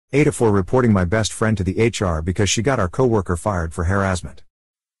AITAfor reporting my best friend to the HR because she got our coworker fired for harassment.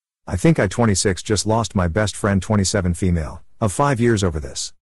 I think I 26 just lost my best friend 27 female, of 5 years over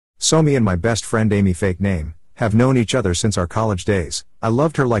this. So me and my best friend Amy, fake name, have known each other since our college days. I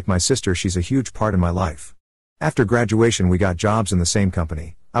loved her like my sister, she's a huge part in my life. After graduation we got jobs in the same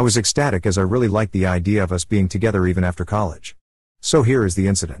company. I was ecstatic as I really liked the idea of us being together even after college. So here is the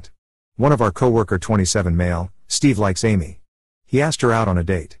incident. One of our coworker 27 male, Steve, likes Amy. He asked her out on a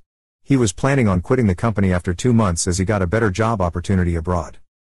date. He was planning on quitting the company after 2 months as he got a better job opportunity abroad.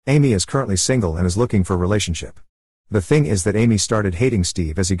 Amy is currently single and is looking for a relationship. The thing is that Amy started hating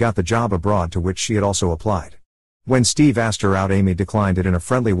Steve as he got the job abroad to which she had also applied. When Steve asked her out, Amy declined it in a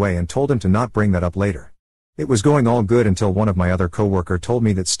friendly way and told him to not bring that up later. It was going all good until one of my other coworker told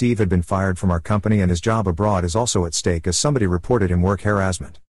me that Steve had been fired from our company and his job abroad is also at stake as somebody reported him work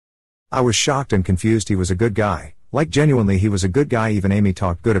harassment. I was shocked and confused. He was a good guy. Like genuinely he was a good guy, even Amy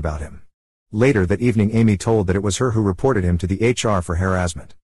talked good about him. Later that evening Amy told that it was her who reported him to the HR for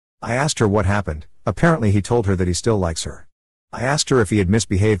harassment. I asked her what happened. Apparently he told her that he still likes her. I asked her if he had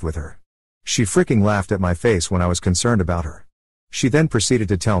misbehaved with her. She freaking laughed at my face when I was concerned about her. She then proceeded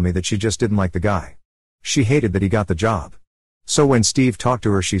to tell me that she just didn't like the guy. She hated that he got the job. So when Steve talked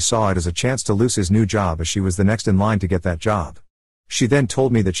to her she saw it as a chance to lose his new job as she was the next in line to get that job. She then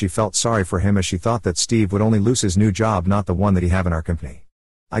told me that she felt sorry for him as she thought that Steve would only lose his new job, not the one that he have in our company.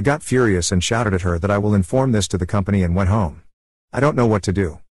 I got furious and shouted at her that I will inform this to the company and went home. I don't know what to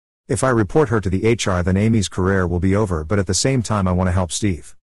do. If I report her to the HR then Amy's career will be over, but at the same time I want to help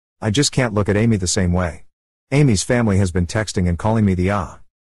Steve. I just can't look at Amy the same way. Amy's family has been texting and calling me the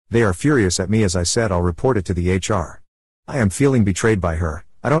They are furious at me as I said I'll report it to the HR. I am feeling betrayed by her.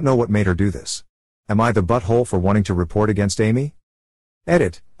 I don't know what made her do this. Am I the butthole for wanting to report against Amy?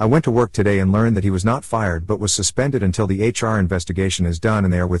 Edit. I went to work today and learned that he was not fired but was suspended until the HR investigation is done,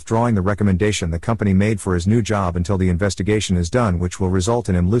 and they are withdrawing the recommendation the company made for his new job until the investigation is done, which will result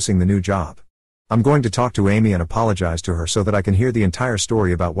in him losing the new job. I'm going to talk to Amy and apologize to her so that I can hear the entire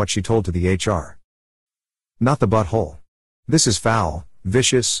story about what she told to the HR. Not the butthole. This is foul,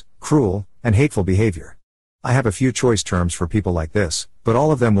 vicious, cruel, and hateful behavior. I have a few choice terms for people like this, but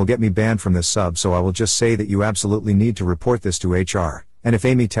all of them will get me banned from this sub, so I will just say that you absolutely need to report this to HR. And if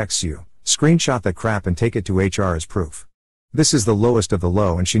Amy texts you, screenshot that crap and take it to HR as proof. This is the lowest of the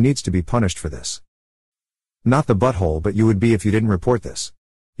low and she needs to be punished for this. Not the butthole, but you would be if you didn't report this.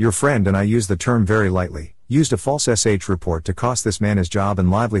 Your friend, and I use the term very lightly, used a false SH report to cost this man his job and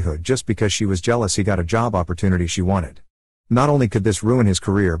livelihood just because she was jealous he got a job opportunity she wanted. Not only could this ruin his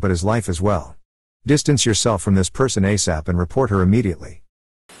career but his life as well. Distance yourself from this person ASAP and report her immediately.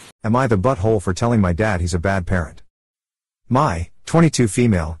 Am I the butthole for telling my dad he's a bad parent? My 22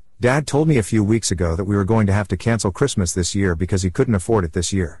 female dad told me a few weeks ago that we were going to have to cancel Christmas this year because he couldn't afford it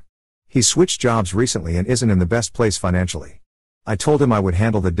this year. He switched jobs recently and isn't in the best place financially. I told him I would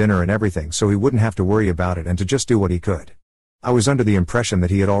handle the dinner and everything so he wouldn't have to worry about it and to just do what he could. I was under the impression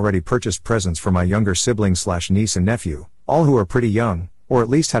that he had already purchased presents for my younger siblings / niece and nephew, all who are pretty young, or at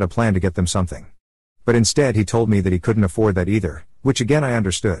least had a plan to get them something. But instead he told me that he couldn't afford that either, which again I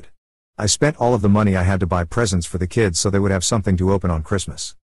understood. I spent all of the money I had to buy presents for the kids so they would have something to open on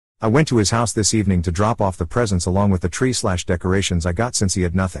Christmas. I went to his house this evening to drop off the presents along with the tree / decorations I got since he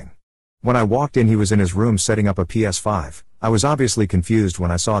had nothing. When I walked in he was in his room setting up a PS5. I was obviously confused when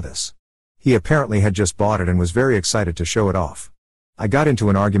I saw this. He apparently had just bought it and was very excited to show it off. I got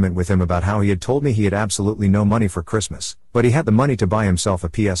into an argument with him about how he had told me he had absolutely no money for Christmas, but he had the money to buy himself a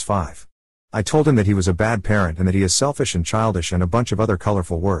PS5. I told him that he was a bad parent and that he is selfish and childish and a bunch of other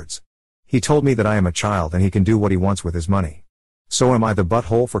colorful words. He told me that I am a child and he can do what he wants with his money. So am I the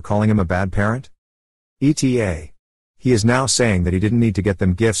butthole for calling him a bad parent? ETA. He is now saying that he didn't need to get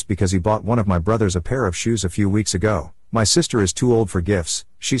them gifts because he bought one of my brothers a pair of shoes a few weeks ago. My sister is too old for gifts,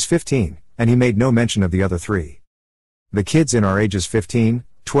 she's 15, and he made no mention of the other 3. The kids in our ages 15,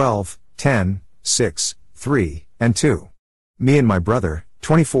 12, 10, 6, 3, and 2. Me and my brother,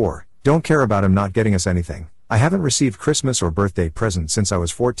 24, don't care about him not getting us anything. I haven't received Christmas or birthday presents since I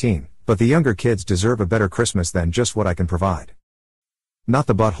was 14, but the younger kids deserve a better Christmas than just what I can provide. Not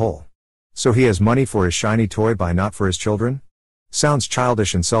the butthole. So he has money for his shiny toy but not for his children? Sounds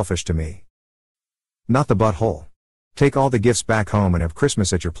childish and selfish to me. Not the butthole. Take all the gifts back home and have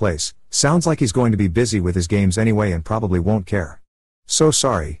Christmas at your place. Sounds like he's going to be busy with his games anyway and probably won't care. So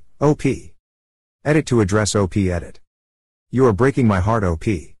sorry, OP. Edit to address OP edit. You are breaking my heart, OP.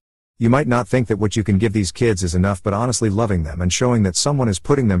 You might not think that what you can give these kids is enough, but honestly loving them and showing that someone is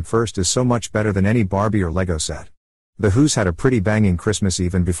putting them first is so much better than any Barbie or Lego set. The Who's had a pretty banging Christmas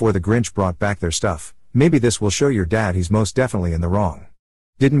even before the Grinch brought back their stuff. Maybe this will show your dad he's most definitely in the wrong.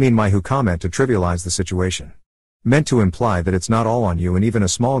 Didn't mean my who comment to trivialize the situation. Meant to imply that it's not all on you and even a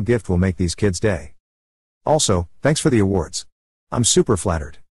small gift will make these kids' day. Also, thanks for the awards. I'm super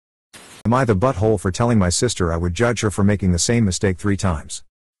flattered. Am I the butthole for telling my sister I would judge her for making the same mistake 3 times?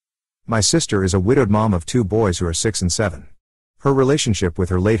 My sister is a widowed mom of 2 boys who are 6 and 7. Her relationship with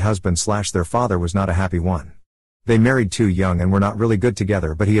her late husband / their father was not a happy one. They married too young and were not really good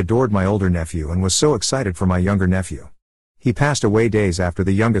together, but he adored my older nephew and was so excited for my younger nephew. He passed away days after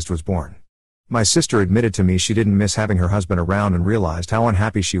the youngest was born. My sister admitted to me she didn't miss having her husband around and realized how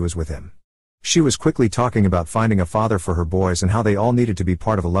unhappy she was with him. She was quickly talking about finding a father for her boys and how they all needed to be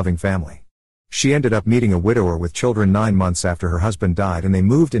part of a loving family. She ended up meeting a widower with children 9 months after her husband died, and they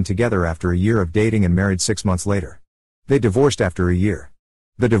moved in together after a year of dating and married 6 months later. They divorced after a year.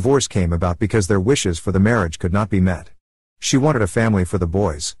 The divorce came about because their wishes for the marriage could not be met. She wanted a family for the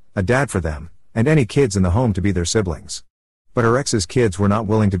boys, a dad for them, and any kids in the home to be their siblings. But her ex's kids were not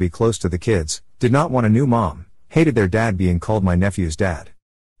willing to be close to the kids, did not want a new mom, hated their dad being called my nephew's dad.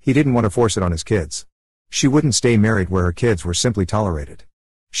 He didn't want to force it on his kids. She wouldn't stay married where her kids were simply tolerated.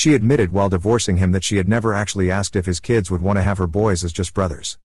 She admitted while divorcing him that she had never actually asked if his kids would want to have her boys as just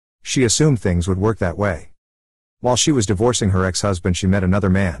brothers. She assumed things would work that way. While she was divorcing her ex-husband, she met another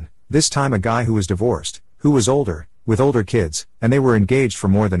man, this time a guy who was divorced, who was older, with older kids, and they were engaged for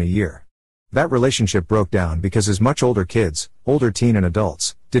more than a year. That relationship broke down because his much older kids, older teen and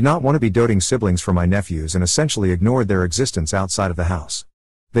adults, did not want to be doting siblings for my nephews and essentially ignored their existence outside of the house.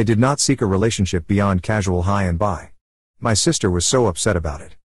 They did not seek a relationship beyond casual hi and bye. My sister was so upset about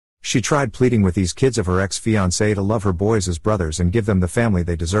it. She tried pleading with these kids of her ex-fiancé to love her boys as brothers and give them the family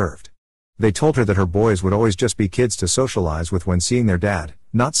they deserved. They told her that her boys would always just be kids to socialize with when seeing their dad,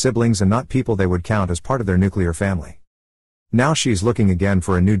 not siblings and not people they would count as part of their nuclear family. Now she's looking again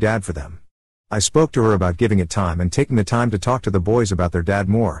for a new dad for them. I spoke to her about giving it time and taking the time to talk to the boys about their dad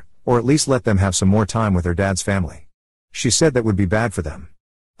more, or at least let them have some more time with their dad's family. She said that would be bad for them.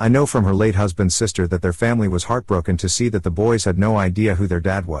 I know from her late husband's sister that their family was heartbroken to see that the boys had no idea who their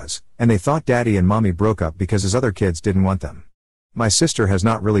dad was, and they thought daddy and mommy broke up because his other kids didn't want them. My sister has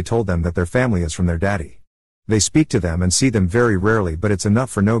not really told them that their family is from their daddy. They speak to them and see them very rarely, but it's enough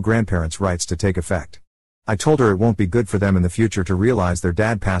for no grandparents' rights to take effect. I told her it won't be good for them in the future to realize their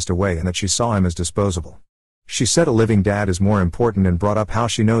dad passed away and that she saw him as disposable. She said a living dad is more important and brought up how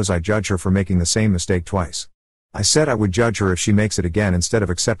she knows I judge her for making the same mistake twice. I said I would judge her if she makes it again instead of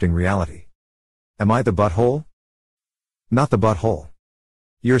accepting reality. Am I the butthole? Not the butthole.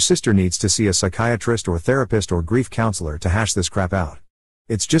 Your sister needs to see a psychiatrist or therapist or grief counselor to hash this crap out.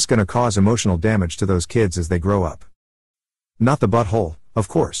 It's just gonna cause emotional damage to those kids as they grow up. Not the butthole, of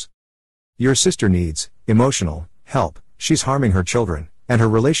course. Your sister needs emotional help. She's harming her children, and her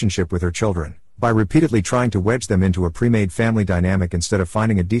relationship with her children, by repeatedly trying to wedge them into a pre-made family dynamic instead of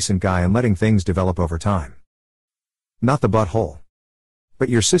finding a decent guy and letting things develop over time. Not the butthole. But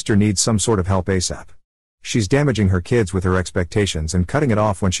your sister needs some sort of help ASAP. She's damaging her kids with her expectations and cutting it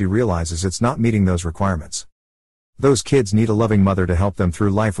off when she realizes it's not meeting those requirements. Those kids need a loving mother to help them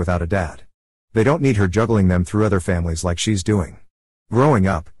through life without a dad. They don't need her juggling them through other families like she's doing. Growing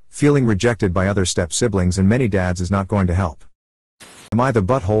up, feeling rejected by other step-siblings and many dads is not going to help. Am I the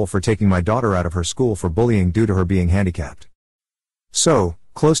butthole for taking my daughter out of her school for bullying due to her being handicapped? So,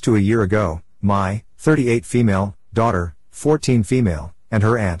 close to a year ago, my 38 female daughter, 14 female, and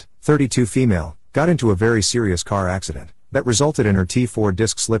her aunt, 32 female, got into a very serious car accident that resulted in her T4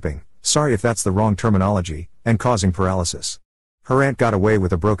 disc slipping, sorry if that's the wrong terminology, and causing paralysis. Her aunt got away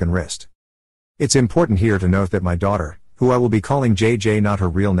with a broken wrist. It's important here to note that my daughter, who I will be calling JJ, not her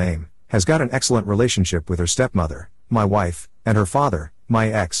real name, has got an excellent relationship with her stepmother, my wife, and her father, my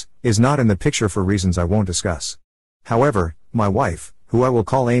ex, is not in the picture for reasons I won't discuss. However, my wife, who I will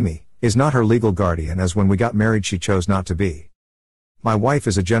call Amy, is not her legal guardian, as when we got married she chose not to be. My wife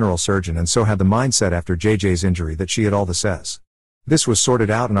is a general surgeon and so had the mindset after JJ's injury that she had all the says. This was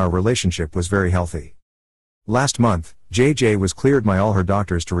sorted out and our relationship was very healthy. Last month, JJ was cleared by all her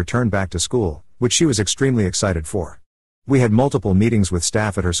doctors to return back to school, which she was extremely excited for. We had multiple meetings with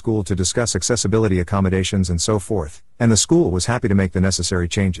staff at her school to discuss accessibility accommodations and so forth, and the school was happy to make the necessary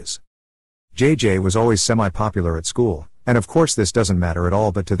changes. JJ was always semi-popular at school, and of course this doesn't matter at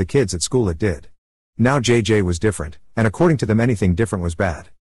all, but to the kids at school it did. Now JJ was different, and according to them anything different was bad.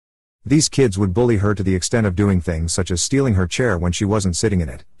 These kids would bully her to the extent of doing things such as stealing her chair when she wasn't sitting in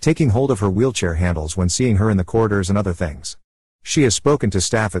it, taking hold of her wheelchair handles when seeing her in the corridors and other things. She has spoken to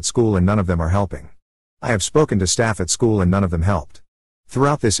staff at school and none of them are helping. I have spoken to staff at school and none of them helped.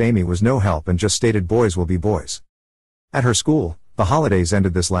 Throughout this Amy was no help and just stated boys will be boys. At her school, the holidays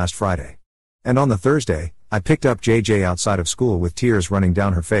ended this last Friday. And on the Thursday, I picked up JJ outside of school with tears running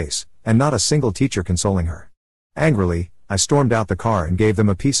down her face, and not a single teacher consoling her. Angrily, I stormed out the car and gave them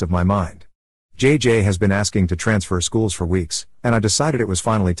a piece of my mind. JJ has been asking to transfer schools for weeks, and I decided it was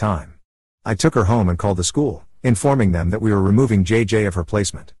finally time. I took her home and called the school, informing them that we were removing JJ of her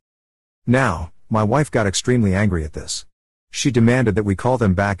placement. Now, my wife got extremely angry at this. She demanded that we call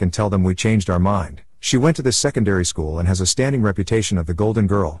them back and tell them we changed our mind. She went to this secondary school and has a standing reputation of the golden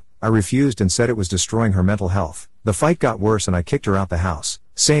girl. I refused and said it was destroying her mental health. The fight got worse and I kicked her out the house,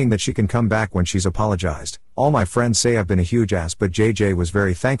 saying that she can come back when she's apologized. All my friends say I've been a huge ass, but JJ was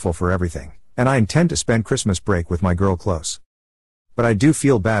very thankful for everything, and I intend to spend Christmas break with my girl close. But I do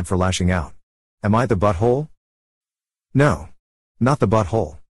feel bad for lashing out. Am I the butthole? No. Not the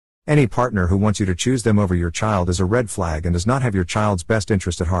butthole. Any partner who wants you to choose them over your child is a red flag and does not have your child's best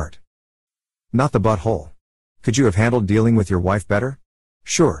interest at heart. Not the butthole. Could you have handled dealing with your wife better?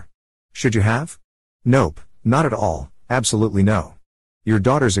 Sure. Should you have? Nope, not at all, absolutely no. Your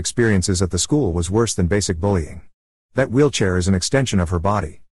daughter's experiences at the school was worse than basic bullying. That wheelchair is an extension of her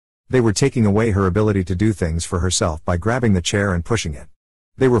body. They were taking away her ability to do things for herself by grabbing the chair and pushing it.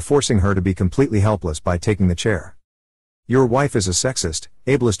 They were forcing her to be completely helpless by taking the chair. Your wife is a sexist,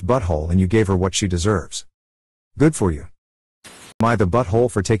 ableist butthole and you gave her what she deserves. Good for you. Am I the butthole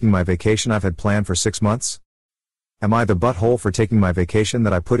for taking my vacation I've had planned for 6 months? Am I the butthole for taking my vacation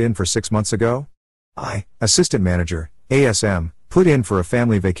that I put in for 6 months ago? I, assistant manager, ASM, put in for a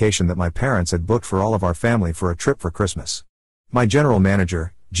family vacation that my parents had booked for all of our family for a trip for Christmas. My general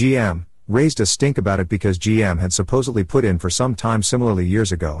manager, GM, raised a stink about it because GM had supposedly put in for some time similarly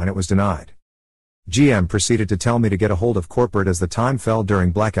years ago and it was denied. GM proceeded to tell me to get a hold of corporate as the time fell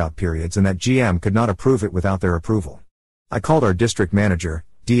during blackout periods and that GM could not approve it without their approval. I called our district manager,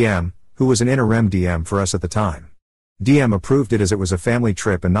 DM, who was an interim DM for us at the time. DM approved it as it was a family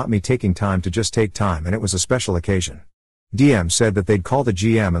trip and not me taking time to just take time and it was a special occasion. DM said that they'd call the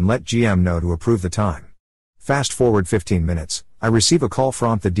GM and let GM know to approve the time. Fast forward 15 minutes, I receive a call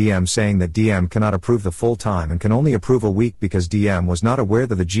from the DM saying that DM cannot approve the full time and can only approve a week because DM was not aware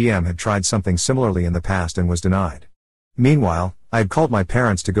that the GM had tried something similarly in the past and was denied. Meanwhile, I had called my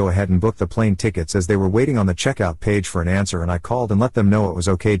parents to go ahead and book the plane tickets as they were waiting on the checkout page for an answer and I called and let them know it was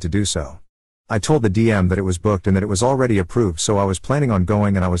okay to do so. I told the DM that it was booked and that it was already approved so I was planning on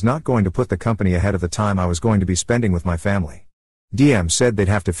going and I was not going to put the company ahead of the time I was going to be spending with my family. DM said they'd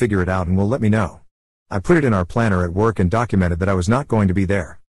have to figure it out and will let me know. I put it in our planner at work and documented that I was not going to be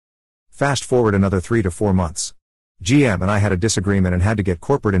there. Fast forward another 3 to 4 months. GM and I had a disagreement and had to get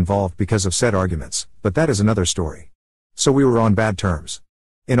corporate involved because of said arguments, but that is another story. So we were on bad terms.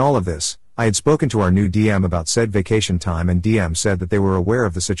 In all of this, I had spoken to our new DM about said vacation time and DM said that they were aware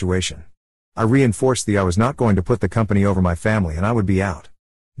of the situation. I reinforced I was not going to put the company over my family and I would be out.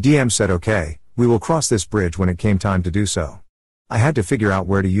 DM said okay, we will cross this bridge when it came time to do so. I had to figure out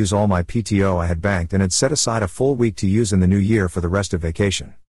where to use all my PTO I had banked and had set aside a full week to use in the new year for the rest of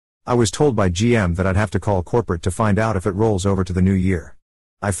vacation. I was told by GM that I'd have to call corporate to find out if it rolls over to the new year.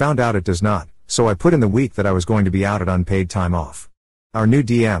 I found out it does not, so I put in the week that I was going to be out at unpaid time off. Our new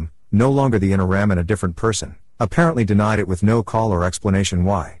DM, no longer the interim and a different person, apparently denied it with no call or explanation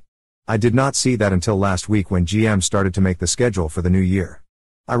why. I did not see that until last week when GM started to make the schedule for the new year.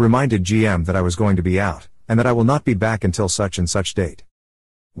 I reminded GM that I was going to be out, and that I will not be back until such and such date.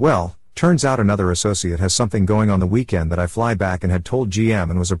 Well, turns out another associate has something going on the weekend that I fly back and had told GM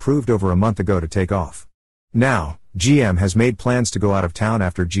and was approved over a month ago to take off. Now, GM has made plans to go out of town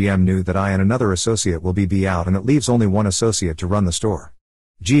after GM knew that I and another associate will be out and it leaves only one associate to run the store.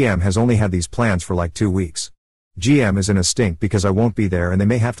 GM has only had these plans for like 2 weeks. GM is in a stink because I won't be there and they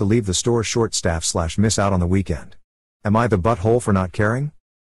may have to leave the store short-staffed / miss out on the weekend. Am I the butthole for not caring?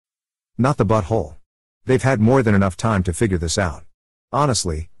 Not the butthole. They've had more than enough time to figure this out.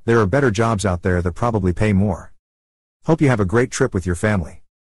 Honestly, there are better jobs out there that probably pay more. Hope you have a great trip with your family.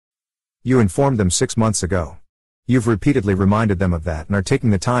 You informed them 6 months ago. You've repeatedly reminded them of that and are taking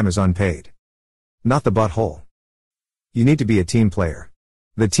the time as unpaid. Not the butthole. You need to be a team player.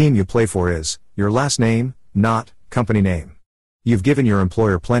 The team you play for is your last name, not company name. You've given your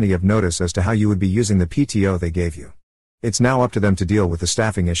employer plenty of notice as to how you would be using the PTO they gave you. It's now up to them to deal with the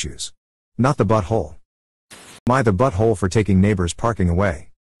staffing issues. Not the butthole. Am I the butthole for taking neighbors' parking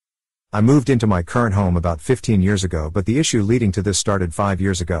away? I moved into my current home about 15 years ago, but the issue leading to this started 5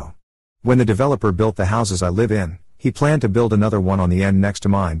 years ago. When the developer built the houses I live in, he planned to build another one on the end next to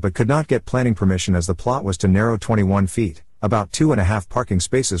mine but could not get planning permission as the plot was too narrow, 21 feet, about 2.5 parking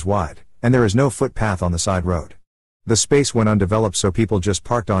spaces wide, and there is no footpath on the side road. The space went undeveloped, so people just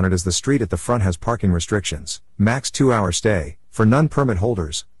parked on it, as the street at the front has parking restrictions, max 2-hour stay, for non-permit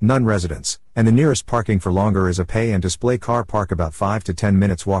holders, non-residents, and the nearest parking for longer is a pay and display car park about 5 to 10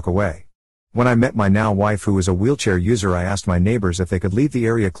 minutes walk away. When I met my now wife, who is a wheelchair user, I asked my neighbors if they could leave the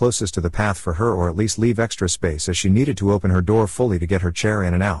area closest to the path for her, or at least leave extra space, as she needed to open her door fully to get her chair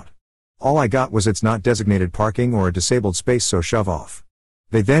in and out. All I got was, "It's not designated parking or a disabled space, so shove off."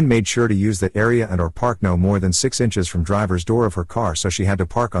 They then made sure to use that area and or park no more than 6 inches from driver's door of her car, so she had to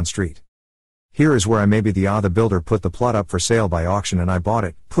park on street. Here is where I may be the builder put the plot up for sale by auction, and I bought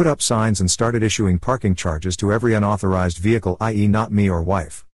it, put up signs, and started issuing parking charges to every unauthorized vehicle, i.e. not me or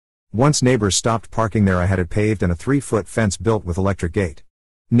wife. Once neighbors stopped parking there, I had it paved and a 3-foot fence built with electric gate.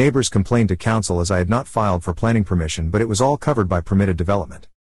 Neighbors complained to council as I had not filed for planning permission, but it was all covered by permitted development.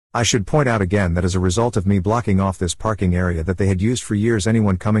 I should point out again that as a result of me blocking off this parking area that they had used for years,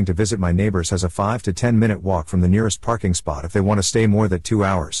 anyone coming to visit my neighbors has a 5 to 10 minute walk from the nearest parking spot if they want to stay more than 2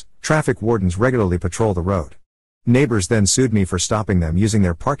 hours. Traffic wardens regularly patrol the road. Neighbors then sued me for stopping them using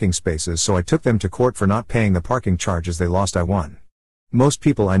their parking spaces, so I took them to court for not paying the parking charges they lost. I won. Most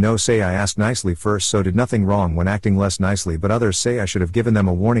people I know say I asked nicely first, so did nothing wrong when acting less nicely, but others say I should have given them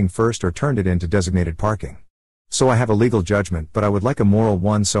a warning first or turned it into designated parking. So I have a legal judgment, but I would like a moral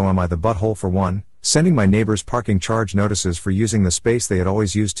one. So am I the butthole for 1, sending my neighbors parking charge notices for using the space they had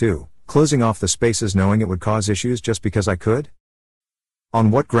always used, 2, closing off the spaces knowing it would cause issues just because I could? On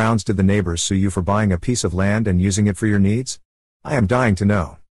what grounds did the neighbors sue you for buying a piece of land and using it for your needs? I am dying to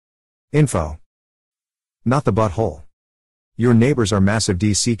know. Info. Not the butthole. Your neighbors are massive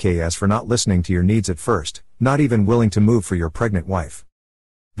DCKS for not listening to your needs at first, not even willing to move for your pregnant wife.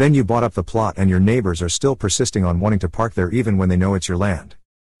 Then you bought up the plot and your neighbors are still persisting on wanting to park there even when they know it's your land.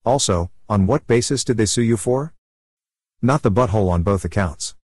 Also, on what basis did they sue you for? Not the butthole on both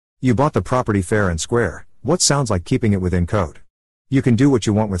accounts. You bought the property fair and square, what sounds like keeping it within code. You can do what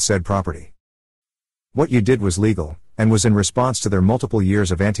you want with said property. What you did was legal, and was in response to their multiple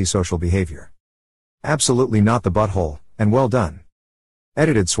years of antisocial behavior. Absolutely not the butthole, and well done.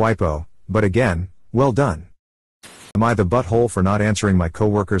 Edited Swipo, but again, well done. Am I the butthole for not answering my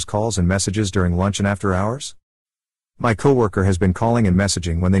coworkers' calls and messages during lunch and after hours? My coworker has been calling and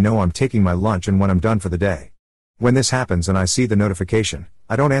messaging when they know I'm taking my lunch and when I'm done for the day. When this happens and I see the notification,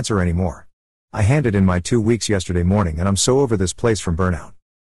 I don't answer anymore. I handed in my 2 weeks yesterday morning and I'm so over this place from burnout.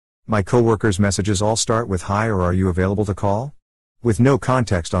 My coworkers' messages all start with "Hi" or "Are you available to call?" with no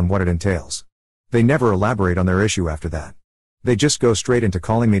context on what it entails. They never elaborate on their issue after that. They just go straight into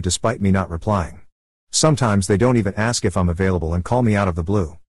calling me despite me not replying. Sometimes they don't even ask if I'm available and call me out of the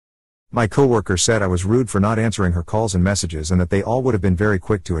blue. My coworker said I was rude for not answering her calls and messages and that they all would have been very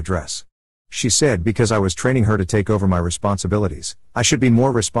quick to address. She said because I was training her to take over my responsibilities, I should be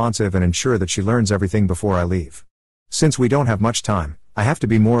more responsive and ensure that she learns everything before I leave. Since we don't have much time, I have to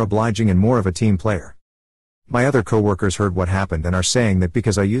be more obliging and more of a team player. My other coworkers heard what happened and are saying that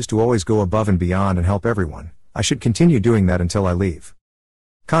because I used to always go above and beyond and help everyone, I should continue doing that until I leave.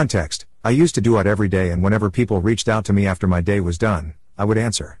 Context: I used to do it every day, and whenever people reached out to me after my day was done, I would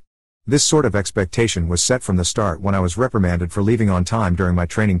answer. This sort of expectation was set from the start when I was reprimanded for leaving on time during my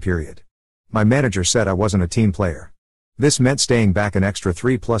training period. My manager said I wasn't a team player. This meant staying back an extra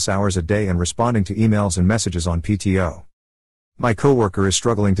 3+ hours a day and responding to emails and messages on PTO. My coworker is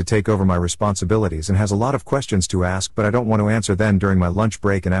struggling to take over my responsibilities and has a lot of questions to ask, but I don't want to answer them during my lunch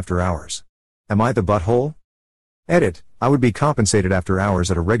break and after hours. Am I the butthole? Edit: I would be compensated after hours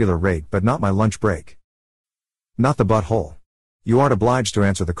at a regular rate but not my lunch break. Not the butthole. You aren't obliged to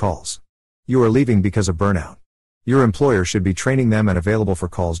answer the calls. You are leaving because of burnout. Your employer should be training them and available for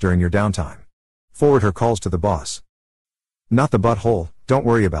calls during your downtime. Forward her calls to the boss. Not the butthole. Don't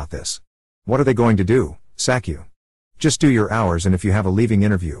worry about this. What are they going to do? Sack you? Just do your hours, and if you have a leaving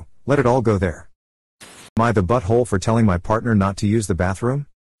interview, let it all go there. Am I the butthole for telling my partner not to use the bathroom?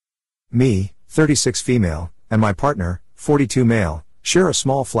 Me, 36 female, and my partner, 42 male, share a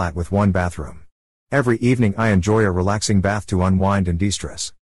small flat with one bathroom. Every evening I enjoy a relaxing bath to unwind and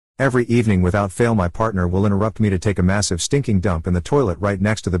de-stress. Every evening without fail my partner will interrupt me to take a massive stinking dump in the toilet right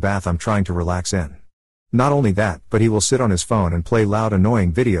next to the bath I'm trying to relax in. Not only that, but he will sit on his phone and play loud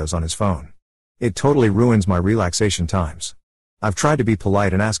annoying videos on his phone. It totally ruins my relaxation times. I've tried to be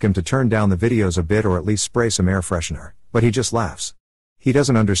polite and ask him to turn down the videos a bit or at least spray some air freshener, but he just laughs. He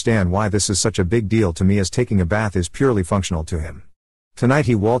doesn't understand why this is such a big deal to me, as taking a bath is purely functional to him. Tonight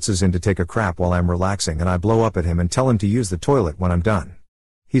he waltzes in to take a crap while I'm relaxing and I blow up at him and tell him to use the toilet when I'm done.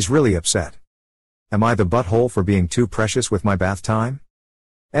 He's really upset. Am I the butthole for being too precious with my bath time?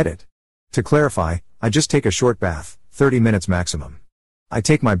 Edit: to clarify, I just take a short bath, 30 minutes maximum. I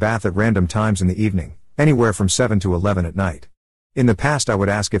take my bath at random times in the evening, Anywhere from 7 to 11 at night. In the past I would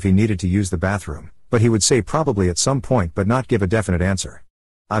ask if he needed to use the bathroom, but he would say probably at some point but not give a definite answer.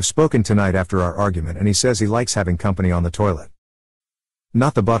 I've spoken tonight after our argument and he says he likes having company on the toilet.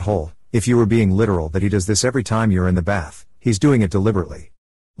 Not the butthole, if you were being literal that he does this every time you're in the bath, he's doing it deliberately.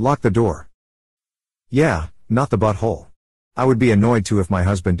 Lock the door. Yeah, not the butthole. I would be annoyed too if my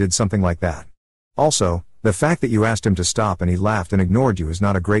husband did something like that. Also, the fact that you asked him to stop and he laughed and ignored you is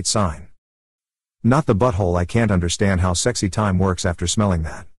not a great sign. Not the butthole. I can't understand how sexy time works after smelling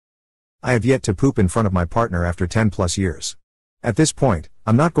that. I have yet to poop in front of my partner after 10 plus years. At this point,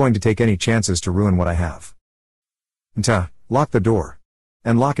 I'm not going to take any chances to ruin what I have. Lock the door.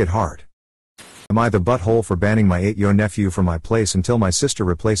 And lock it hard. Am I the butthole for banning my 8-year nephew from my place until my sister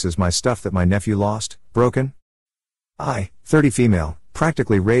replaces my stuff that my nephew lost, broken? I, 30 female,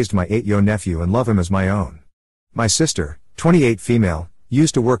 practically raised my 8-year nephew and love him as my own. My sister, 28 female,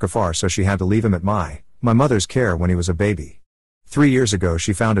 used to work afar so she had to leave him at my mother's care when he was a baby. 3 years ago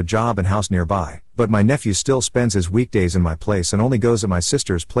she found a job and house nearby, but my nephew still spends his weekdays in my place and only goes at my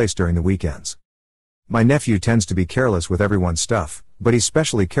sister's place during the weekends. My nephew tends to be careless with everyone's stuff, but he's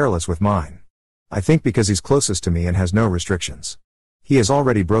specially careless with mine. I think because he's closest to me and has no restrictions. He has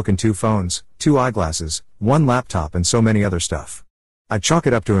already broken 2 phones, 2 eyeglasses, 1 laptop and so many other stuff. I chalk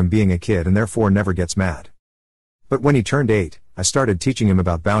it up to him being a kid and therefore never gets mad. But when he turned 8, I started teaching him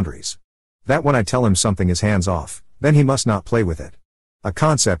about boundaries. That when I tell him something is hands off, then he must not play with it. A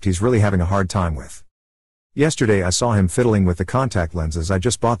concept he's really having a hard time with. Yesterday I saw him fiddling with the contact lenses I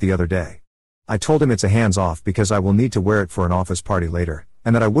just bought the other day. I told him it's a hands off because I will need to wear it for an office party later,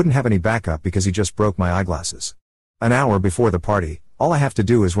 and that I wouldn't have any backup because he just broke my eyeglasses. An hour before the party, all I have to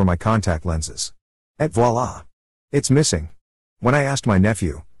do is wear my contact lenses. Et voila! It's missing. When I asked my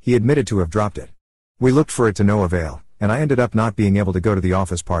nephew, he admitted to have dropped it. We looked for it to no avail, and I ended up not being able to go to the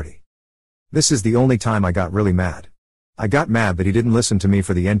office party. This is the only time I got really mad. I got mad that he didn't listen to me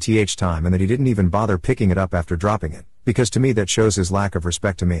for the nth time and that he didn't even bother picking it up after dropping it, because to me that shows his lack of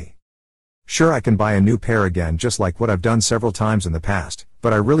respect to me. Sure, I can buy a new pair again just like what I've done several times in the past,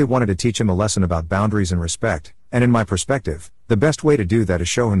 but I really wanted to teach him a lesson about boundaries and respect, and in my perspective, the best way to do that is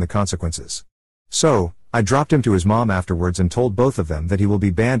show him the consequences. So, I dropped him to his mom afterwards and told both of them that he will be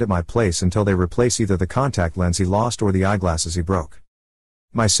banned at my place until they replace either the contact lens he lost or the eyeglasses he broke.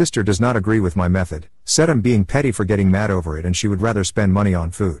 My sister does not agree with my method, said I'm being petty for getting mad over it and she would rather spend money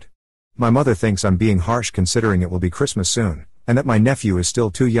on food. My mother thinks I'm being harsh considering it will be Christmas soon, and that my nephew is still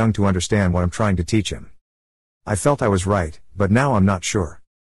too young to understand what I'm trying to teach him. I felt I was right, but now I'm not sure.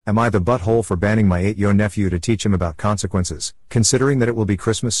 Am I the butthole for banning my 8-year nephew to teach him about consequences, considering that it will be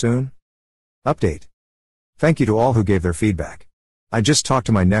Christmas soon? Update. Thank you to all who gave their feedback. I just talked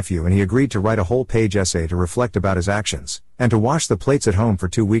to my nephew and he agreed to write a whole page essay to reflect about his actions, and to wash the plates at home for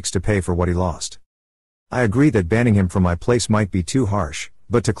 2 weeks to pay for what he lost. I agree that banning him from my place might be too harsh,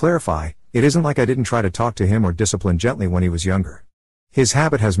 but to clarify, it isn't like I didn't try to talk to him or discipline gently when he was younger. His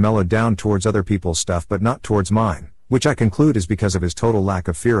habit has mellowed down towards other people's stuff but not towards mine, which I conclude is because of his total lack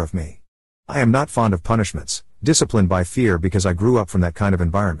of fear of me. I am not fond of punishments, disciplined by fear because I grew up from that kind of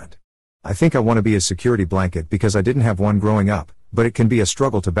environment. I think I want to be his security blanket because I didn't have one growing up, but it can be a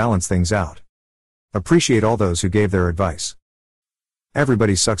struggle to balance things out. Appreciate all those who gave their advice.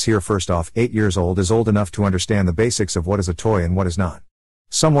 Everybody sucks here. First off, 8 years old is old enough to understand the basics of what is a toy and what is not.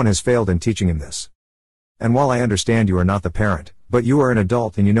 Someone has failed in teaching him this. And while I understand you are not the parent, but you are an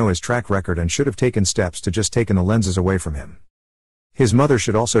adult and you know his track record and should have taken steps to just taken the lenses away from him. His mother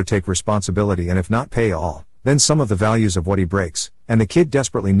should also take responsibility and if not pay all, then some of the values of what he breaks, and the kid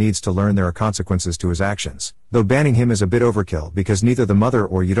desperately needs to learn there are consequences to his actions, though banning him is a bit overkill because neither the mother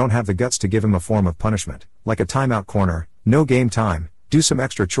or you don't have the guts to give him a form of punishment, like a timeout corner, no game time, do some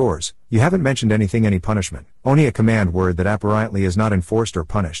extra chores. You haven't mentioned any punishment, only a command word that apparently is not enforced or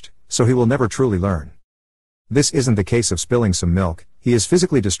punished, so he will never truly learn. This isn't the case of spilling some milk, he is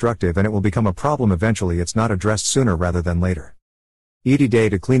physically destructive and it will become a problem eventually. It's not addressed sooner rather than later. ED day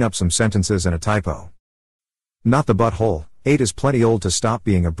to clean up some sentences and a typo. Not the butthole. 8 is plenty old to stop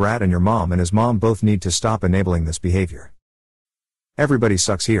being a brat and your mom and his mom both need to stop enabling this behavior. Everybody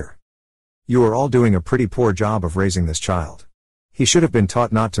sucks here. You are all doing a pretty poor job of raising this child. He should have been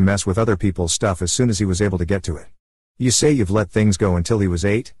taught not to mess with other people's stuff as soon as he was able to get to it. You say you've let things go until he was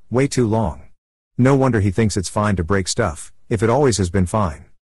 8, way too long. No wonder he thinks it's fine to break stuff, if it always has been fine.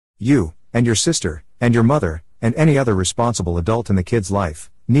 You, and your sister, and your mother, and any other responsible adult in the kid's life,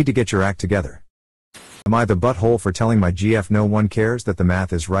 need to get your act together. Am I the butthole for telling my GF no one cares that the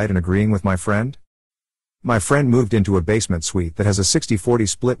math is right and agreeing with my friend? My friend moved into a basement suite that has a 60-40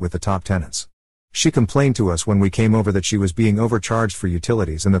 split with the top tenants. She complained to us when we came over that she was being overcharged for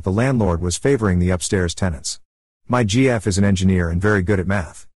utilities and that the landlord was favoring the upstairs tenants. My GF is an engineer and very good at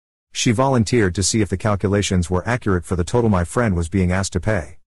math. She volunteered to see if the calculations were accurate for the total my friend was being asked to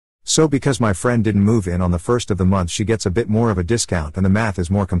pay. So because my friend didn't move in on the first of the month, she gets a bit more of a discount and the math is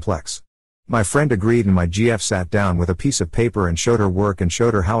more complex. My friend agreed and my GF sat down with a piece of paper and showed her work and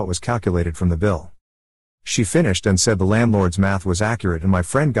showed her how it was calculated from the bill. She finished and said the landlord's math was accurate and my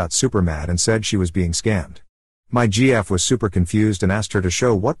friend got super mad and said she was being scammed. My GF was super confused and asked her to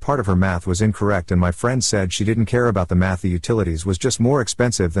show what part of her math was incorrect and my friend said she didn't care about the math, the utilities was just more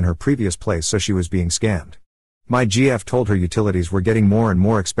expensive than her previous place, so she was being scammed. My GF told her utilities were getting more and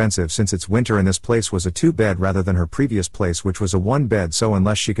more expensive since it's winter and this place was a 2-bed rather than her previous place which was a 1-bed, so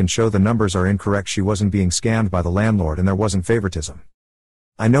unless she can show the numbers are incorrect she wasn't being scammed by the landlord and there wasn't favoritism.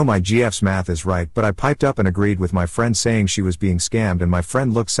 I know my GF's math is right, but I piped up and agreed with my friend saying she was being scammed and my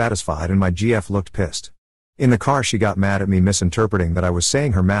friend looked satisfied and my GF looked pissed. In the car she got mad at me misinterpreting that I was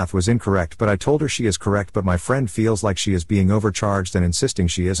saying her math was incorrect, but I told her she is correct, but my friend feels like she is being overcharged and insisting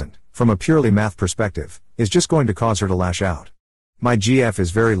she isn't, from a purely math perspective, is just going to cause her to lash out. My GF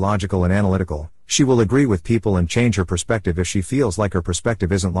is very logical and analytical, she will agree with people and change her perspective if she feels like her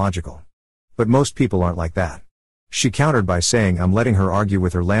perspective isn't logical. But most people aren't like that. She countered by saying I'm letting her argue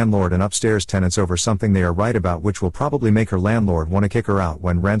with her landlord and upstairs tenants over something they are right about, which will probably make her landlord want to kick her out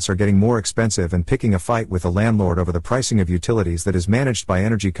when rents are getting more expensive, and picking a fight with the landlord over the pricing of utilities that is managed by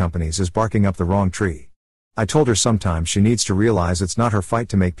energy companies is barking up the wrong tree. I told her sometimes she needs to realize it's not her fight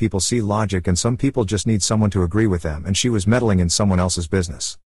to make people see logic and some people just need someone to agree with them, and she was meddling in someone else's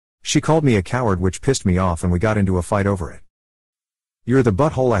business. She called me a coward, which pissed me off and we got into a fight over it. You're the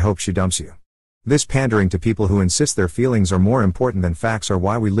butthole, I hope she dumps you. This pandering to people who insist their feelings are more important than facts are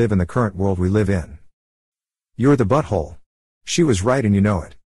why we live in the current world we live in. You're the butthole. She was right and you know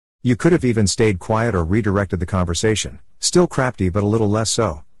it. You could have even stayed quiet or redirected the conversation, still crafty but a little less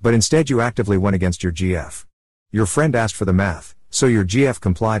so, but instead you actively went against your GF. Your friend asked for the math, so your GF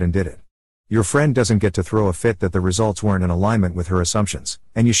complied and did it. Your friend doesn't get to throw a fit that the results weren't in alignment with her assumptions,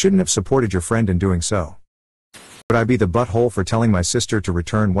 and you shouldn't have supported your friend in doing so. Would I be the butthole for telling my sister to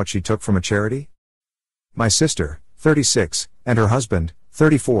return what she took from a charity? My sister, 36, and her husband,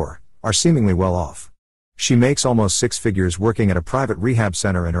 34, are seemingly well off. She makes almost 6 figures working at a private rehab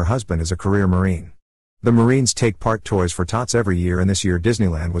center and her husband is a career Marine. The Marines take part Toys for Tots every year and this year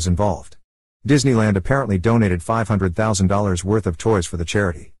Disneyland was involved. Disneyland apparently donated $500,000 worth of toys for the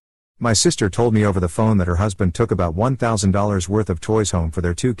charity. My sister told me over the phone that her husband took about $1,000 worth of toys home for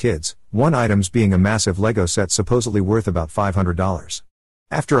their 2 kids, one items being a massive Lego set supposedly worth about $500.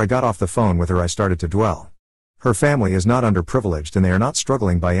 After I got off the phone with her I started to dwell. Her family is not underprivileged and they are not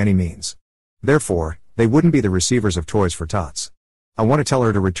struggling by any means. Therefore, they wouldn't be the receivers of Toys for Tots. I want to tell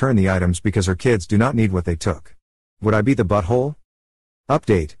her to return the items because her kids do not need what they took. Would I be the butthole?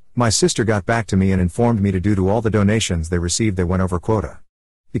 Update, my sister got back to me and informed me due to all the donations they received they went over quota.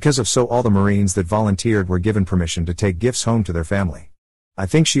 Because of so all the Marines that volunteered were given permission to take gifts home to their family. I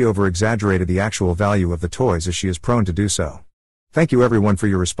think she over-exaggerated the actual value of the toys as she is prone to do so. Thank you everyone for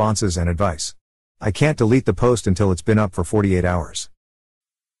your responses and advice. I can't delete the post until it's been up for 48 hours.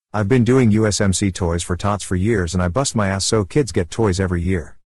 I've been doing USMC Toys for Tots for years and I bust my ass so kids get toys every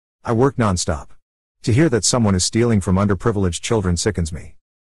year. I work non-stop. To hear that someone is stealing from underprivileged children sickens me.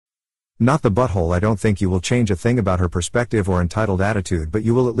 Not the butthole. I don't think you will change a thing about her perspective or entitled attitude, but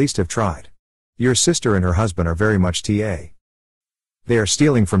you will at least have tried. Your sister and her husband are very much TA. They are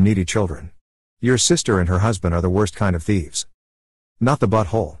stealing from needy children. Your sister and her husband are the worst kind of thieves. Not the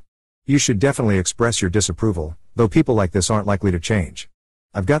butthole. You should definitely express your disapproval, though people like this aren't likely to change.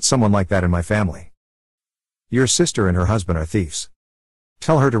 I've got someone like that in my family. Your sister and her husband are thieves.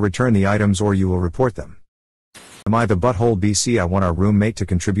 Tell her to return the items or you will report them. Am I the butthole? BC. I want our roommate to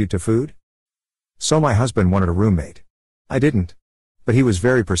contribute to food. So my husband wanted a roommate. I didn't. But he was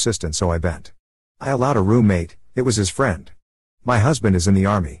very persistent, so I bent. I allowed a roommate, it was his friend. My husband is in the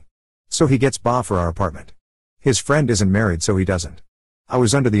army. So he gets BA for our apartment. His friend isn't married, so he doesn't. I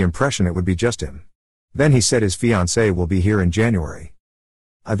was under the impression it would be just him. Then he said his fiancée will be here in January.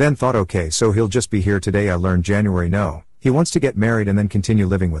 I then thought okay, so he'll just be here today. I learned January no, he wants to get married and then continue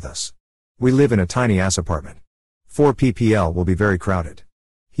living with us. We live in a tiny ass apartment. 4 ppl will be very crowded.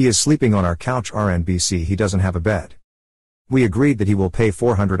 He is sleeping on our couch. RNBC. He doesn't have a bed. We agreed that he will pay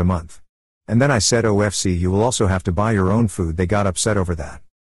 $400 a month. And then I said OFC, you will also have to buy your own food. They got upset over that.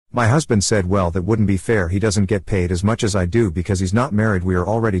 My husband said well, that wouldn't be fair. He doesn't get paid as much as I do because he's not married. We are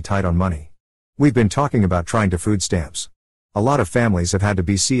already tight on money. We've been talking about trying to food stamps. A lot of families have had to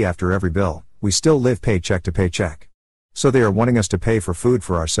BC after every bill. We still live paycheck to paycheck. So they are wanting us to pay for food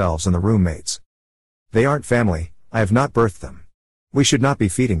for ourselves and the roommates. They aren't family, I have not birthed them. We should not be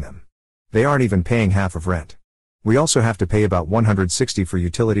feeding them. They aren't even paying half of rent. We also have to pay about $160 for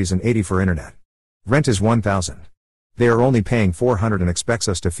utilities and $80 for internet. Rent is $1,000. They are only paying $400 and expects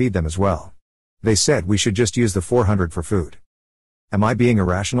us to feed them as well. They said we should just use the $400 for food. Am I being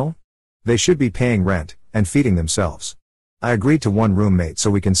irrational? They should be paying rent and feeding themselves. I agreed to one roommate so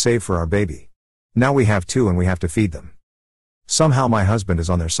we can save for our baby. Now we have two and we have to feed them. Somehow my husband is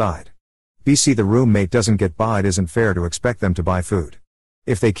on their side. BC the roommate doesn't get by. It isn't fair to expect them to buy food.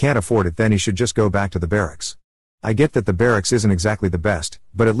 If they can't afford it, then he should just go back to the barracks. I get that the barracks isn't exactly the best,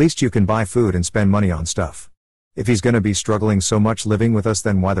 but at least you can buy food and spend money on stuff. If he's gonna be struggling so much living with us,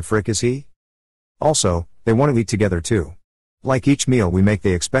 then why the frick is he? Also, they want to eat together too. Like each meal we make,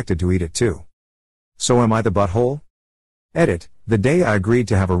 they expected to eat it too. So am I the butthole? Edit, the day I agreed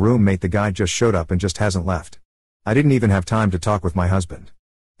to have a roommate, the guy just showed up and just hasn't left. I didn't even have time to talk with my husband.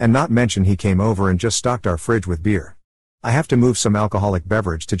 And not mention he came over and just stocked our fridge with beer. I have to move some alcoholic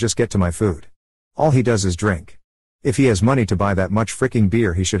beverage to just get to my food. All he does is drink. If he has money to buy that much freaking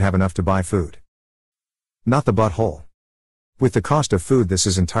beer, he should have enough to buy food. Not the butthole. With the cost of food, this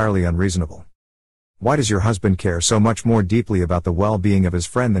is entirely unreasonable. Why does your husband care so much more deeply about the well-being of his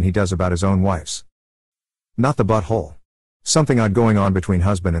friend than he does about his own wife's? Not the butthole. Something odd going on between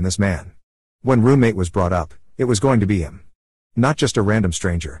husband and this man. When roommate was brought up, it was going to be him. Not just a random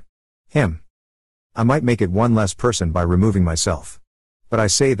stranger. Him. I might make it one less person by removing myself. But I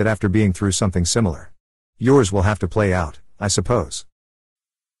say that after being through something similar. Yours will have to play out, I suppose.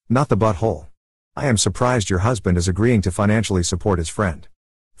 Not the butthole. I am surprised your husband is agreeing to financially support his friend.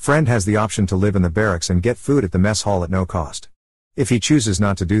 Friend has the option to live in the barracks and get food at the mess hall at no cost. If he chooses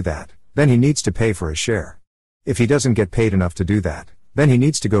not to do that, then he needs to pay for his share. If he doesn't get paid enough to do that, then he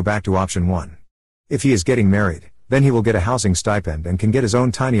needs to go back to option 1. If he is getting married, then he will get a housing stipend and can get his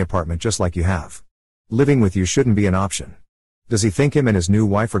own tiny apartment just like you have. Living with you shouldn't be an option. Does he think him and his new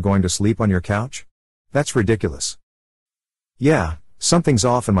wife are going to sleep on your couch? That's ridiculous. Yeah, something's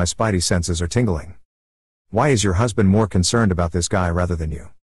off and my spidey senses are tingling. Why is your husband more concerned about this guy rather than you?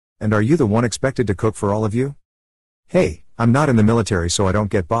 And are you the one expected to cook for all of you? Hey, I'm not in the military so I don't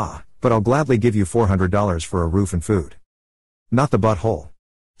get bah, but I'll gladly give you $400 for a roof and food. Not the butthole.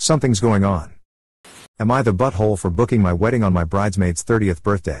 Something's going on. Am I the butthole for booking my wedding on my bridesmaid's 30th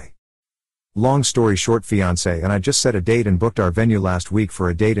birthday? Long story short, fiancé and I just set a date and booked our venue last week for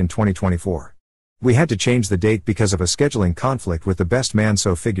a date in 2024. We had to change the date because of a scheduling conflict with the best man,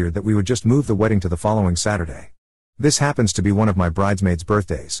 so figured that we would just move the wedding to the following Saturday. This happens to be one of my bridesmaid's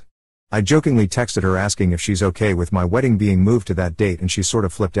birthdays. I jokingly texted her asking if she's okay with my wedding being moved to that date, and she sort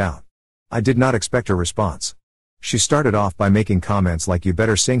of flipped out. I did not expect her response. She started off by making comments like, "You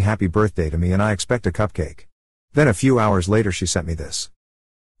better sing happy birthday to me and I expect a cupcake." Then a few hours later she sent me this.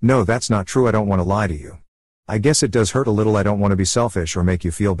 "No, that's not true. I don't want to lie to you. I guess it does hurt a little. I don't want to be selfish or make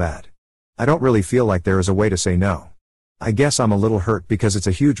you feel bad. I don't really feel like there is a way to say no. I guess I'm a little hurt because it's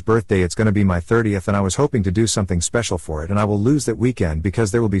a huge birthday. It's gonna be my 30th and I was hoping to do something special for it, and I will lose that weekend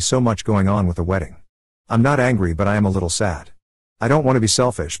because there will be so much going on with the wedding. I'm not angry, but I am a little sad. I don't want to be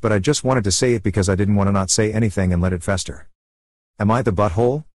selfish, but I just wanted to say it because I didn't want to not say anything and let it fester." Am I the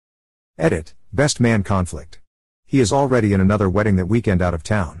butthole? Edit, best man conflict. He is already in another wedding that weekend out of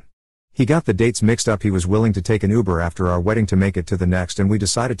town. He got the dates mixed up. He was willing to take an Uber after our wedding to make it to the next, and we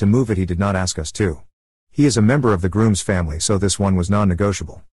decided to move it. He did not ask us to. He is a member of the groom's family, so this one was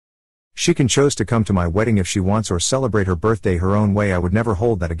non-negotiable. She can choose to come to my wedding if she wants or celebrate her birthday her own way. I would never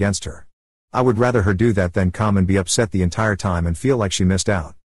hold that against her. I would rather her do that than come and be upset the entire time and feel like she missed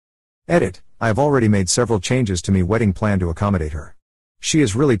out. Edit, I have already made several changes to my wedding plan to accommodate her. She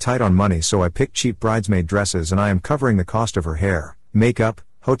is really tight on money, so I picked cheap bridesmaid dresses and I am covering the cost of her hair, makeup,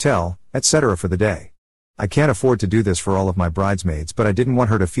 hotel, etc. for the day. I can't afford to do this for all of my bridesmaids, but I didn't want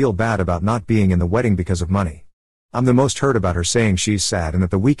her to feel bad about not being in the wedding because of money. I'm the most hurt about her saying she's sad and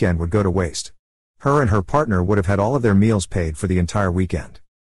that the weekend would go to waste. Her and her partner would have had all of their meals paid for the entire weekend.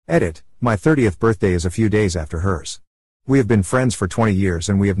 Edit, my 30th birthday is a few days after hers. We have been friends for 20 years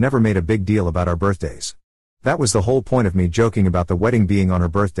and we have never made a big deal about our birthdays. That was the whole point of me joking about the wedding being on her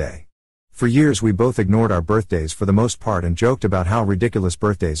birthday. For years we both ignored our birthdays for the most part and joked about how ridiculous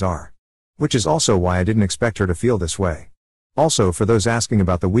birthdays are. Which is also why I didn't expect her to feel this way. Also, for those asking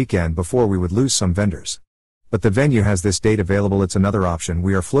about the weekend before, we would lose some vendors. But the venue has this date available. It's another option.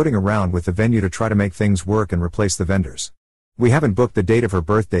 We are floating around with the venue to try to make things work and replace the vendors. We haven't booked the date of her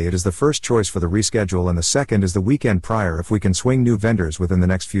birthday. It is the first choice for the reschedule, and the second is the weekend prior if we can swing new vendors within the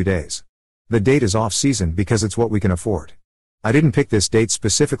next few days. The date is off season because it's what we can afford. I didn't pick this date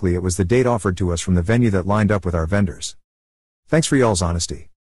specifically. It was the date offered to us from the venue that lined up with our vendors. Thanks for y'all's honesty.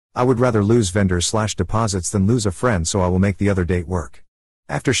 I would rather lose vendors/deposits than lose a friend, so I will make the other date work.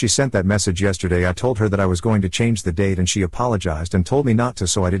 After she sent that message yesterday, I told her that I was going to change the date and she apologized and told me not to,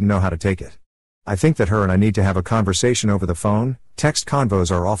 so I didn't know how to take it. I think that her and I need to have a conversation over the phone. Text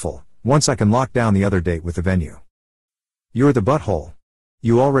convos are awful. Once I can lock down the other date with the venue. You're the butthole.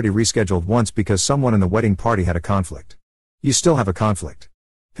 You already rescheduled once because someone in the wedding party had a conflict. You still have a conflict.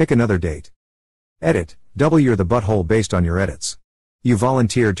 Pick another date. Edit. You're the butthole based on your edits. You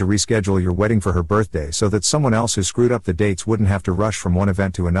volunteered to reschedule your wedding for her birthday so that someone else who screwed up the dates wouldn't have to rush from one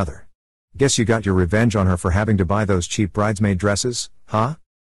event to another. Guess you got your revenge on her for having to buy those cheap bridesmaid dresses, huh?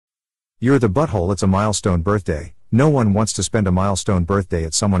 You're the butthole. It's a milestone birthday. No one wants to spend a milestone birthday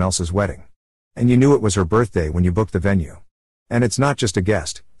at someone else's wedding. And you knew it was her birthday when you booked the venue. And it's not just a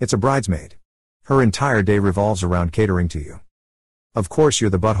guest, it's a bridesmaid. Her entire day revolves around catering to you. Of course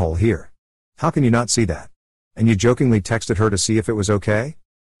you're the butthole here. How can you not see that? And you jokingly texted her to see if it was okay?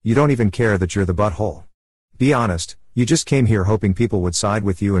 You don't even care that you're the butthole. Be honest, you just came here hoping people would side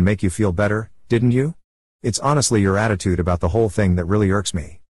with you and make you feel better, didn't you? It's honestly your attitude about the whole thing that really irks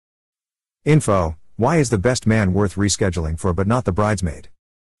me. Info: why is the best man worth rescheduling for but not the bridesmaid?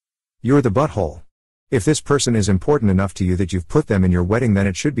 You're the butthole. If this person is important enough to you that you've put them in your wedding, then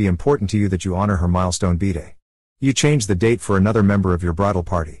it should be important to you that you honor her milestone B-day. You change the date for another member of your bridal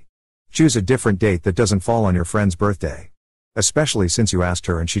party. Choose a different date that doesn't fall on your friend's birthday. Especially since you asked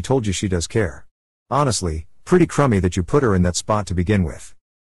her and she told you she does care. Honestly, pretty crummy that you put her in that spot to begin with.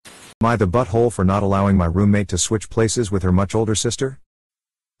 Am I the butthole for not allowing my roommate to switch places with her much older sister?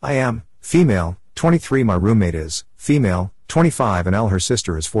 I am, female, 23. My roommate is, female, 25, and her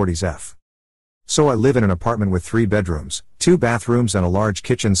sister is 40s F. So I live in an apartment with 3 bedrooms, 2 bathrooms and a large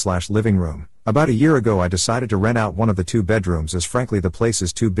kitchen/living room. About a year ago I decided to rent out one of the 2 bedrooms as frankly the place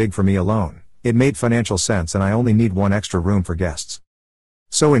is too big for me alone. It made financial sense and I only need 1 extra room for guests.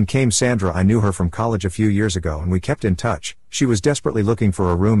 So in came Sandra. I knew her from college a few years ago and we kept in touch. She was desperately looking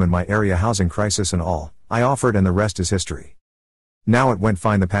for a room in my area, housing crisis and all. I offered and the rest is history. Now it went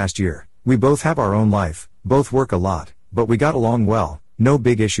fine the past year. We both have our own life, both work a lot, but we got along well, no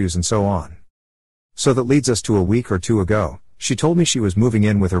big issues and so on. So that leads us to a week or 2 ago. She told me she was moving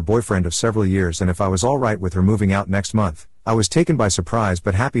in with her boyfriend of several years and if I was alright with her moving out next month. I was taken by surprise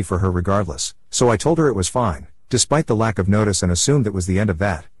but happy for her regardless, so I told her it was fine, despite the lack of notice, and assumed it was the end of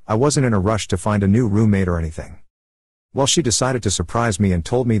that. I wasn't in a rush to find a new roommate or anything. Well, she decided to surprise me and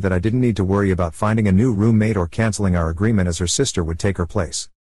told me that I didn't need to worry about finding a new roommate or canceling our agreement as her sister would take her place.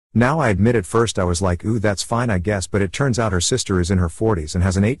 Now I admit at first I was like, ooh, that's fine I guess, but it turns out her sister is in her 40s and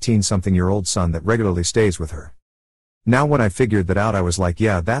has an 18-something-year-old son that regularly stays with her. Now when I figured that out I was like,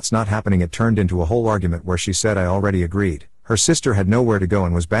 yeah, that's not happening. It turned into a whole argument where she said I already agreed, her sister had nowhere to go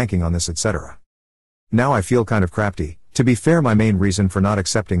and was banking on this, etc. Now I feel kind of crappy. To be fair, my main reason for not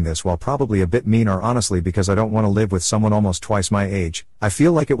accepting this, while probably a bit mean, are honestly because I don't want to live with someone almost twice my age. I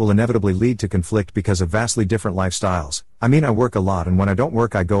feel like it will inevitably lead to conflict because of vastly different lifestyles. I mean, I work a lot and when I don't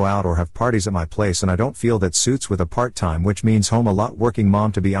work I go out or have parties at my place, and I don't feel that suits with a part-time, which means home a lot, working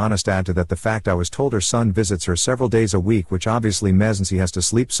mom. To be honest, add to that the fact I was told her son visits her several days a week, which obviously means he has to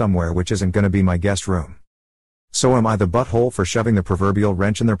sleep somewhere, which isn't gonna be my guest room. So am I the butthole for shoving the proverbial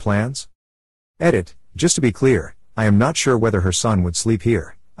wrench in their plans? Edit. Just to be clear, I am not sure whether her son would sleep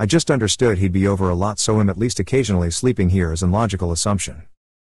here. I just understood he'd be over a lot, so him at least occasionally sleeping here is an logical assumption.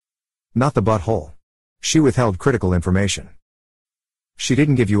 Not the butthole. She withheld critical information. She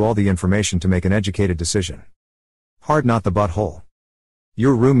didn't give you all the information to make an educated decision. Hard not the butthole.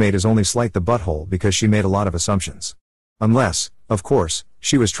 Your roommate is only slight the butthole because she made a lot of assumptions. Unless, of course,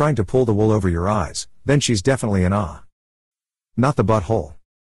 she was trying to pull the wool over your eyes, then she's definitely an not the butthole.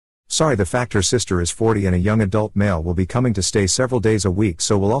 Sorry, the fact her sister is 40 and a young adult male will be coming to stay several days a week,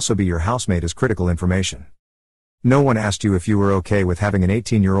 so will also be your housemate, is critical information. No one asked you if you were okay with having an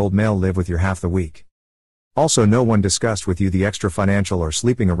 18-year-old male live with you half the week. Also, no one discussed with you the extra financial or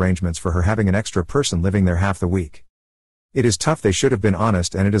sleeping arrangements for her having an extra person living there half the week. It is tough. They should have been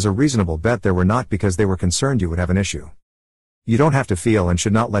honest, and it is a reasonable bet they were not, because they were concerned you would have an issue. You don't have to feel and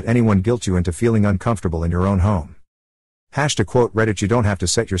should not let anyone guilt you into feeling uncomfortable in your own home. To quote Reddit, you don't have to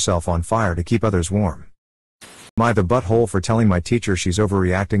set yourself on fire to keep others warm. Am I the butthole for telling my teacher she's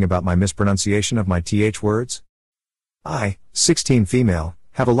overreacting about my mispronunciation of my TH words? I, 16, female,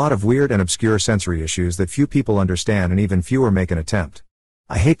 have a lot of weird and obscure sensory issues that few people understand and even fewer make an attempt.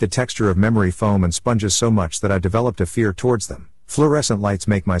 I hate the texture of memory foam and sponges so much that I developed a fear towards them. Fluorescent lights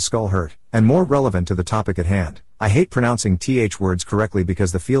make my skull hurt. And more relevant to the topic at hand, I hate pronouncing TH words correctly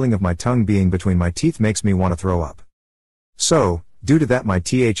because the feeling of my tongue being between my teeth makes me want to throw up. So, due to that, my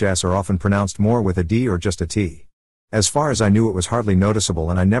THs are often pronounced more with a D or just a T. As far as I knew, it was hardly noticeable,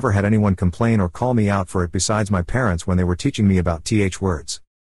 and I never had anyone complain or call me out for it besides my parents when they were teaching me about words.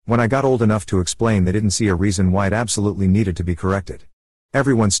 When I got old enough to explain, they didn't see a reason why it absolutely needed to be corrected.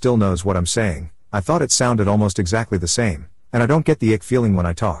 Everyone still knows what I'm saying. I thought it sounded almost exactly the same, and I don't get the ick feeling when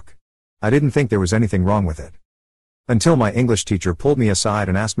I talk. I didn't think there was anything wrong with it. Until my English teacher pulled me aside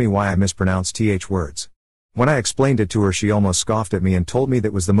and asked me why I mispronounced words. When I explained it to her, she almost scoffed at me and told me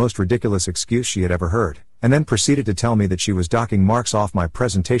that was the most ridiculous excuse she had ever heard, and then proceeded to tell me that she was docking marks off my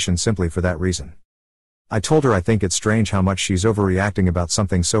presentation simply for that reason. I told her I think it's strange how much she's overreacting about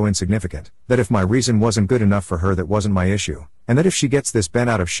something so insignificant, that if my reason wasn't good enough for her, that wasn't my issue, and that if she gets this bent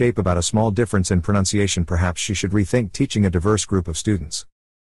out of shape about a small difference in pronunciation, perhaps she should rethink teaching a diverse group of students.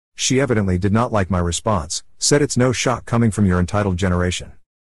 She evidently did not like my response, said it's no shock coming from your entitled generation,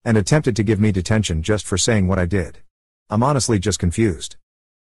 and attempted to give me detention just for saying what I did. I'm honestly just confused.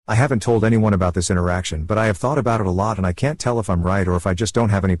 I haven't told anyone about this interaction, but I have thought about it a lot, and I can't tell if I'm right or if I just don't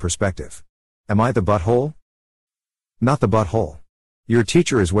have any perspective. Am I the butthole? Not the butthole. Your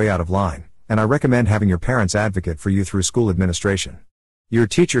teacher is way out of line, and I recommend having your parents advocate for you through school administration. Your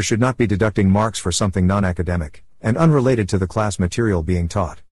teacher should not be deducting marks for something non-academic and unrelated to the class material being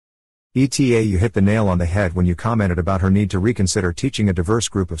taught. ETA, you hit the nail on the head when you commented about her need to reconsider teaching a diverse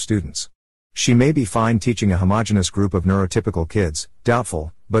group of students. She may be fine teaching a homogeneous group of neurotypical kids,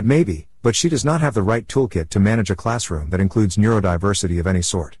 doubtful, but she does not have the right toolkit to manage a classroom that includes neurodiversity of any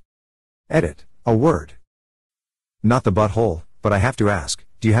sort. Edit. A word. Not the butthole, but I have to ask,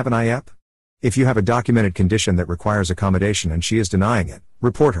 do you have an IEP? If you have a documented condition that requires accommodation and she is denying it,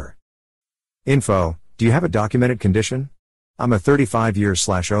 report her. Info, do you have a documented condition? I'm a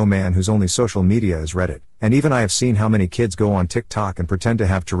 35-year/old man whose only social media is Reddit, and even I have seen how many kids go on TikTok and pretend to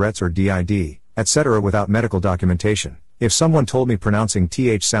have Tourette's or DID, etc. without medical documentation. If someone told me pronouncing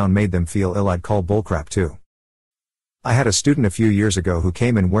th sound made them feel ill, I'd call bullcrap too. I had a student a few years ago who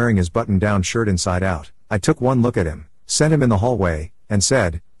came in wearing his button-down shirt inside out. I took one look at him, sent him in the hallway, and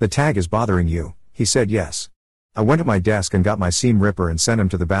said, "The tag is bothering you?" He said yes. I went to my desk and got my seam ripper and sent him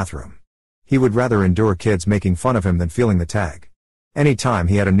to the bathroom. He would rather endure kids making fun of him than feeling the tag. Any time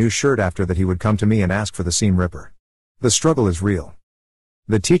he had a new shirt after that, he would come to me and ask for the seam ripper. The struggle is real.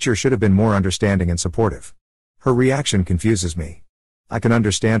 The teacher should have been more understanding and supportive. Her reaction confuses me. I can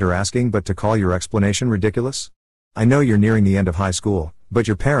understand her asking, but to call your explanation ridiculous? I know you're nearing the end of high school, but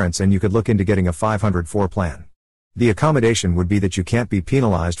your parents and you could look into getting a 504 plan. The accommodation would be that you can't be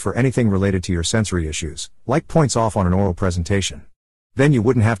penalized for anything related to your sensory issues, like points off on an oral presentation. Then you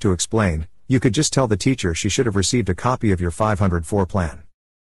wouldn't have to explain. You could just tell the teacher she should have received a copy of your 504 plan.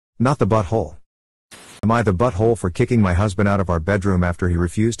 Not the butthole. Am I the butthole for kicking my husband out of our bedroom after he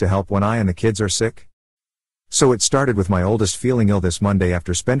refused to help when I and the kids are sick? So it started with my oldest feeling ill this Monday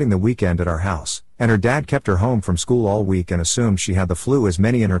after spending the weekend at our house, and her dad kept her home from school all week and assumed she had the flu, as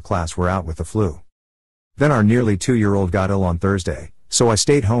many in her class were out with the flu. Then our nearly 2-year-old got ill on Thursday, so I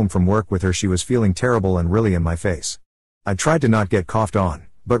stayed home from work with her. She was feeling terrible and really in my face. I tried to not get coughed on,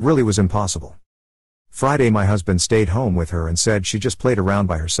 but really was impossible. Friday my husband stayed home with her and said she just played around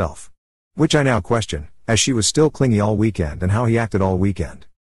by herself. Which I now question, as she was still clingy all weekend and how he acted all weekend.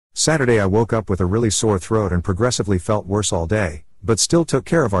 Saturday I woke up with a really sore throat and progressively felt worse all day, but still took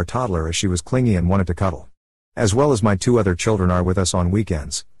care of our toddler as she was clingy and wanted to cuddle. As well as my 2 other children are with us on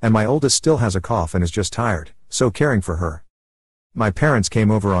weekends, and my oldest still has a cough and is just tired, so caring for her. My parents came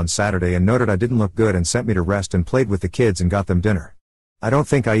over on Saturday and noted I didn't look good and sent me to rest and played with the kids and got them dinner. I don't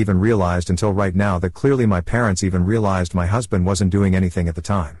think I even realized until right now that clearly my parents even realized my husband wasn't doing anything at the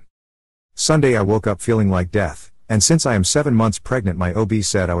time. Sunday I woke up feeling like death, and since I am 7 months pregnant, my OB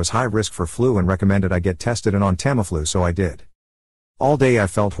said I was high risk for flu and recommended I get tested and on Tamiflu, so I did. All day I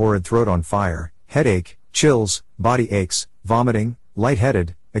felt horrid throat on fire, headache, chills, body aches, vomiting,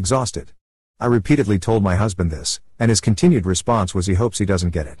 lightheaded, exhausted. I repeatedly told my husband this, and his continued response was he hopes he doesn't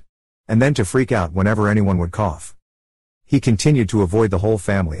get it. And then to freak out whenever anyone would cough. He continued to avoid the whole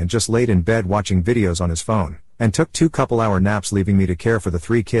family and just laid in bed watching videos on his phone, and took 2 couple-hour naps, leaving me to care for the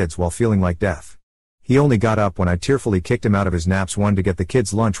 3 kids while feeling like death. He only got up when I tearfully kicked him out of his naps, one to get the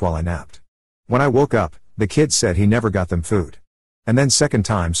kids lunch while I napped. When I woke up, the kids said he never got them food. And then second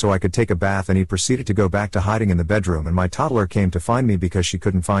time so I could take a bath, and he proceeded to go back to hiding in the bedroom, and my toddler came to find me because she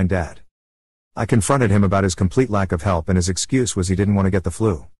couldn't find Dad. I confronted him about his complete lack of help, and his excuse was he didn't want to get the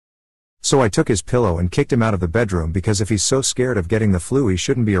flu. So I took his pillow and kicked him out of the bedroom, because if he's so scared of getting the flu he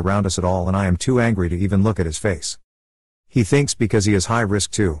shouldn't be around us at all, and I am too angry to even look at his face. He thinks because he is high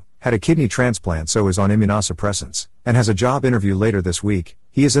risk too, had a kidney transplant, so is on immunosuppressants, and has a job interview later this week,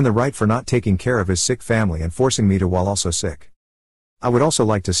 he is in the right for not taking care of his sick family and forcing me to while also sick. I would also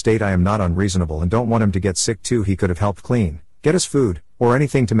like to state I am not unreasonable and don't want him to get sick too. He could have helped clean, get us food, or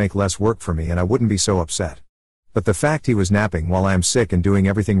anything to make less work for me and I wouldn't be so upset. But the fact he was napping while I am sick and doing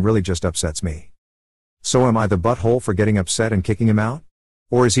everything really just upsets me. So am I the butthole for getting upset and kicking him out?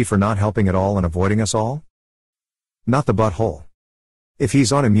 Or is he for not helping at all and avoiding us all? Not the butthole. If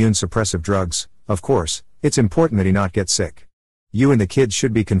he's on immune suppressive drugs, of course, it's important that he not get sick. You and the kids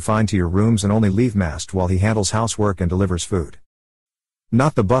should be confined to your rooms and only leave masked while he handles housework and delivers food.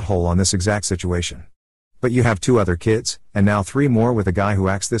 Not the butthole on this exact situation. But you have 2 other kids, and now 3 more with a guy who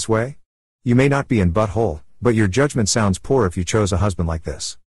acts this way? You may not be in butthole, but your judgment sounds poor if you chose a husband like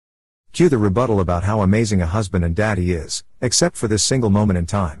this. Cue the rebuttal about how amazing a husband and dad he is, except for this single moment in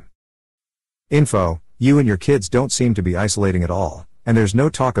time. Info: you and your kids don't seem to be isolating at all, and there's no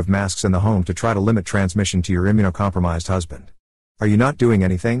talk of masks in the home to try to limit transmission to your immunocompromised husband. Are you not doing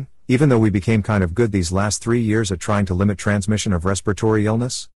anything, even though we became kind of good these last 3 years at trying to limit transmission of respiratory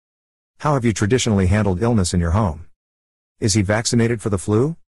illness? How have you traditionally handled illness in your home? Is he vaccinated for the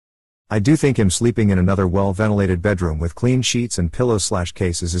flu? I do think him sleeping in another well-ventilated bedroom with clean sheets and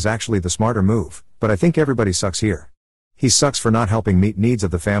pillows/cases is actually the smarter move, but I think everybody sucks here. He sucks for not helping meet needs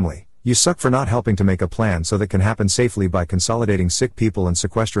of the family, you suck for not helping to make a plan so that can happen safely by consolidating sick people and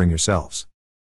sequestering yourselves.